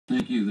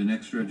Thank you. The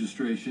next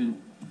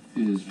registration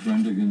is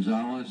Brenda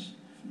Gonzales,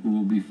 who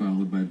will be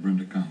followed by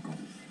Brenda Conkle.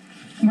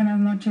 Buenas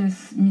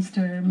noches,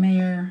 Mr.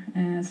 Mayor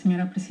and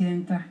Señora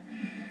Presidenta,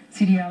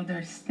 City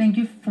Elders. Thank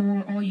you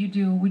for all you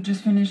do. We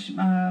just finished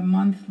a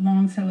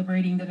month-long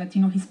celebrating the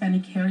Latino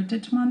Hispanic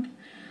Heritage Month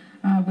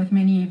with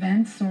many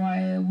events. So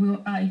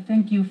I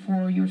thank you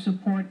for your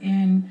support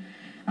in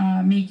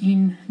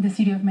making the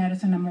City of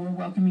Madison a more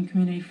welcoming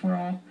community for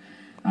all.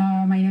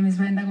 My name is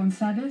Brenda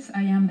Gonzales.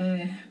 I am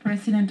the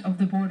president of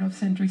the board of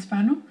Centro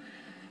Hispano.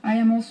 I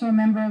am also a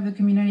member of the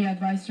community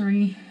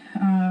advisory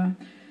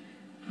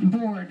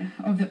board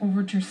of the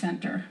Overture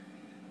Center.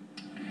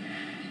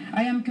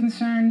 I am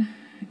concerned,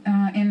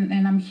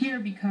 and I'm here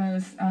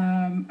because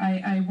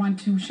I want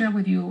to share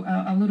with you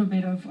a little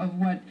bit of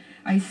what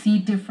I see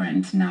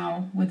different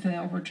now with the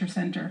Overture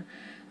Center.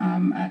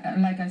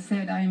 Like I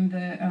said, I'm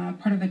the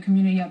part of the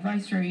community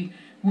advisory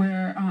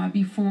where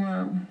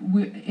before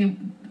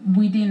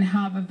we didn't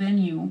have a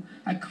venue,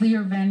 a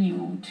clear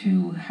venue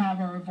to have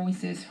our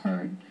voices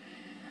heard.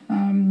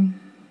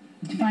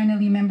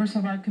 Finally, members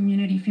of our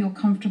community feel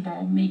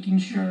comfortable making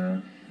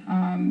sure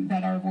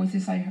that our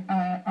voices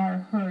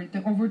are heard.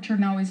 The Overture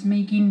now is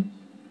making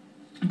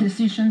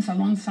decisions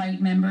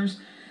alongside members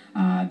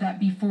that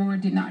before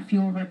did not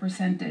feel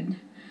represented,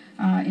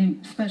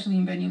 especially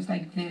in venues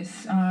like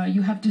this.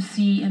 You have to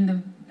see in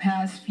the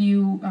past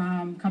few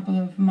couple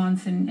of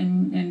months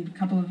and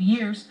couple of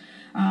years,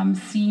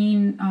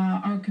 seeing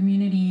our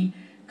community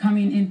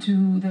coming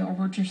into the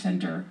Overture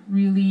Center,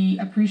 really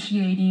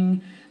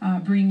appreciating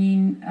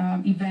bringing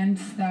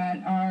events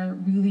that are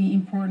really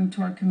important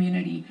to our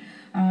community.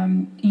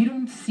 You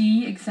don't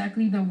see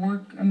exactly the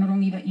work not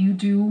only that you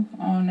do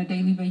on a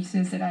daily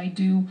basis, that I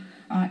do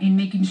in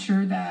making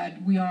sure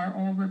that we are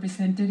all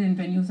represented in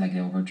venues like the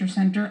Overture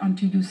Center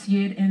until you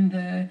see it in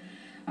the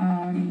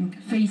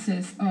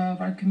faces of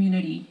our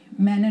community,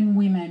 men and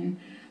women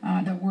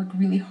that work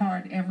really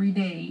hard every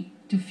day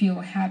to feel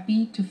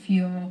happy, to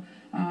feel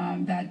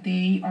that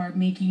they are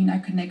making a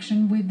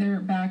connection with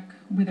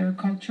their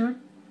culture.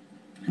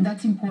 And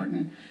that's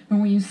important. But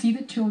when you see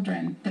the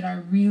children that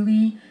are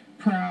really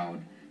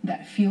proud,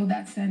 that feel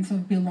that sense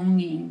of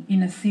belonging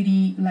in a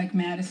city like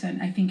Madison,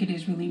 I think it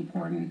is really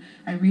important.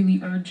 I really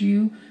urge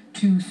you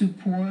to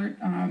support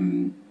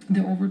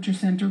the Overture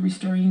Center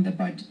restoring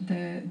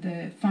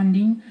the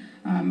funding.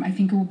 I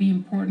think it will be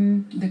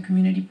important. The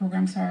community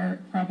programs are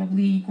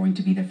probably going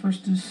to be the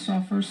first to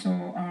suffer,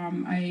 so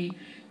I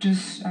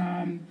just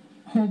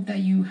hope that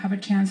you have a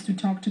chance to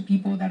talk to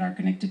people that are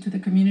connected to the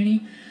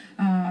community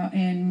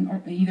and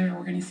either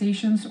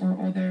organizations or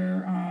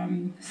other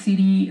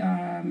city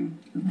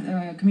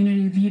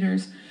community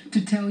leaders to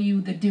tell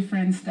you the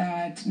difference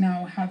that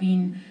now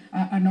having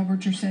an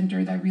Overture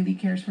Center that really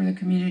cares for the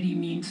community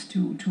means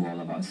to all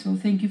of us. So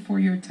thank you for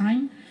your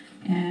time,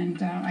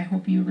 and I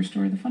hope you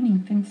restore the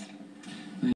funding. Thanks.